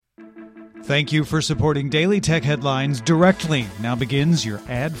Thank you for supporting Daily Tech Headlines directly. Now begins your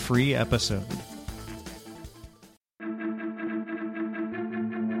ad-free episode.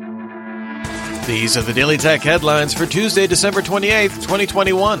 These are the Daily Tech Headlines for Tuesday, December 28th,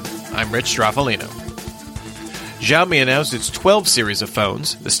 2021. I'm Rich Straffolino. Xiaomi announced its 12 series of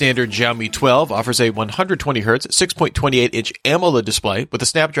phones. The standard Xiaomi 12 offers a 120Hz 6.28-inch AMOLED display with a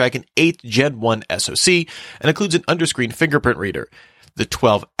Snapdragon 8 Gen 1 SoC and includes an underscreen fingerprint reader. The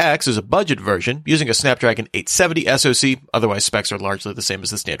 12X is a budget version using a Snapdragon 870 SoC, otherwise specs are largely the same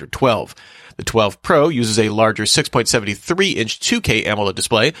as the standard 12. The 12 Pro uses a larger 6.73-inch 2K AMOLED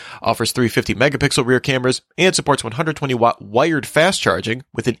display, offers 350-megapixel rear cameras, and supports 120-watt wired fast charging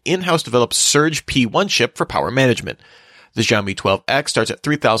with an in-house developed Surge P1 chip for power management. The Xiaomi 12X starts at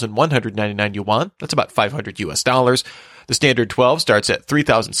 3,199 yuan, that's about $500 US. The standard 12 starts at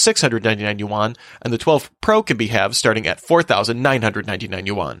 3,699 yuan, and the 12 Pro can be halved starting at 4,999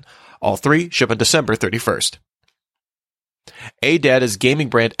 yuan. All three ship on December 31st. ADATA's gaming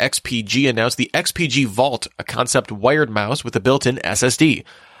brand XPG announced the XPG Vault, a concept wired mouse with a built-in SSD.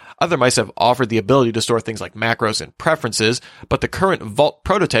 Other mice have offered the ability to store things like macros and preferences, but the current Vault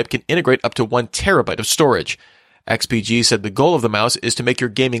prototype can integrate up to 1 terabyte of storage. XPG said the goal of the mouse is to make your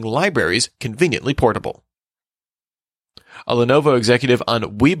gaming libraries conveniently portable. A Lenovo executive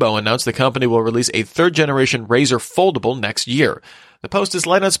on Weibo announced the company will release a third-generation Razer foldable next year. The post is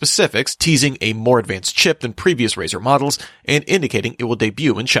light on specifics, teasing a more advanced chip than previous Razer models and indicating it will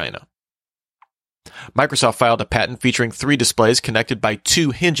debut in China. Microsoft filed a patent featuring 3 displays connected by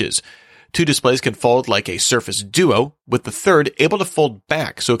 2 hinges. 2 displays can fold like a Surface Duo, with the third able to fold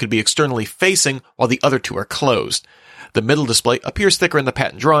back so it could be externally facing while the other 2 are closed. The middle display appears thicker in the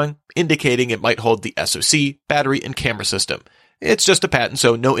patent drawing, indicating it might hold the SoC, battery, and camera system. It's just a patent,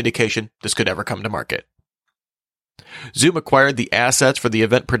 so no indication this could ever come to market. Zoom acquired the assets for the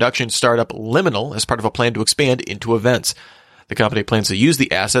event production startup Liminal as part of a plan to expand into events. The company plans to use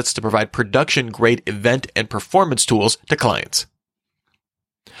the assets to provide production-grade event and performance tools to clients.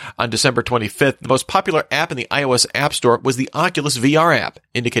 On December 25th, the most popular app in the iOS App Store was the Oculus VR app,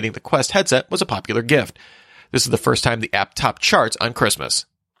 indicating the Quest headset was a popular gift. This is the first time the app topped charts on Christmas.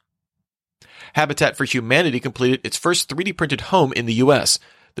 Habitat for Humanity completed its first 3D printed home in the U.S.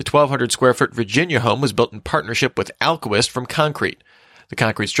 The 1,200 square foot Virginia home was built in partnership with Alquist from Concrete. The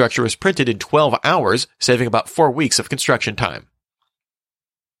concrete structure was printed in 12 hours, saving about 4 weeks of construction time.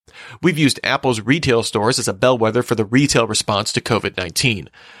 We've used Apple's retail stores as a bellwether for the retail response to COVID-19.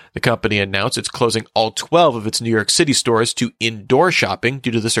 The company announced it's closing all 12 of its New York City stores to indoor shopping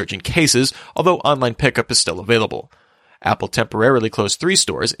due to the surge in cases, although online pickup is still available. Apple temporarily closed 3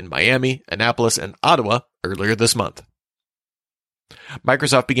 stores in Miami, Annapolis, and Ottawa earlier this month.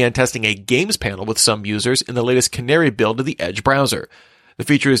 Microsoft began testing a games panel with some users in the latest Canary build of the Edge browser. The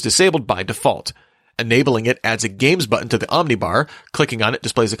feature is disabled by default. Enabling it adds a Games button to the Omnibar. Clicking on it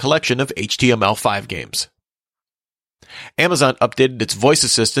displays a collection of HTML5 games. Amazon updated its voice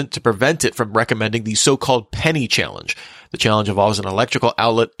assistant to prevent it from recommending the so-called penny challenge. The challenge involves an electrical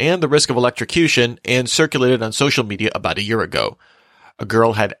outlet and the risk of electrocution and circulated on social media about a year ago. A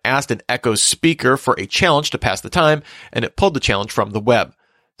girl had asked an Echo speaker for a challenge to pass the time, and it pulled the challenge from the web.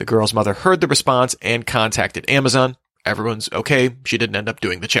 The girl's mother heard the response and contacted Amazon. Everyone's okay, she didn't end up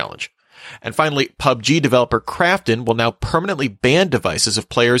doing the challenge. And finally, PUBG developer Krafton will now permanently ban devices of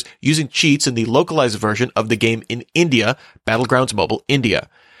players using cheats in the localized version of the game in India, Battlegrounds Mobile India.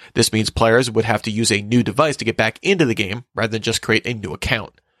 This means players would have to use a new device to get back into the game rather than just create a new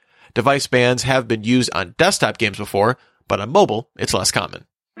account. Device bans have been used on desktop games before, but on mobile, it's less common.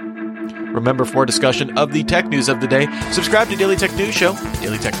 Remember, for discussion of the tech news of the day, subscribe to Daily Tech News Show,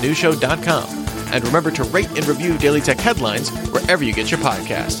 dailytechnewsshow.com. And remember to rate and review Daily Tech Headlines wherever you get your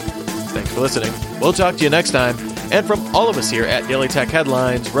podcasts. Thanks for listening. We'll talk to you next time. And from all of us here at Daily Tech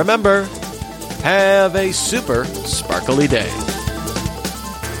Headlines, remember, have a super sparkly day.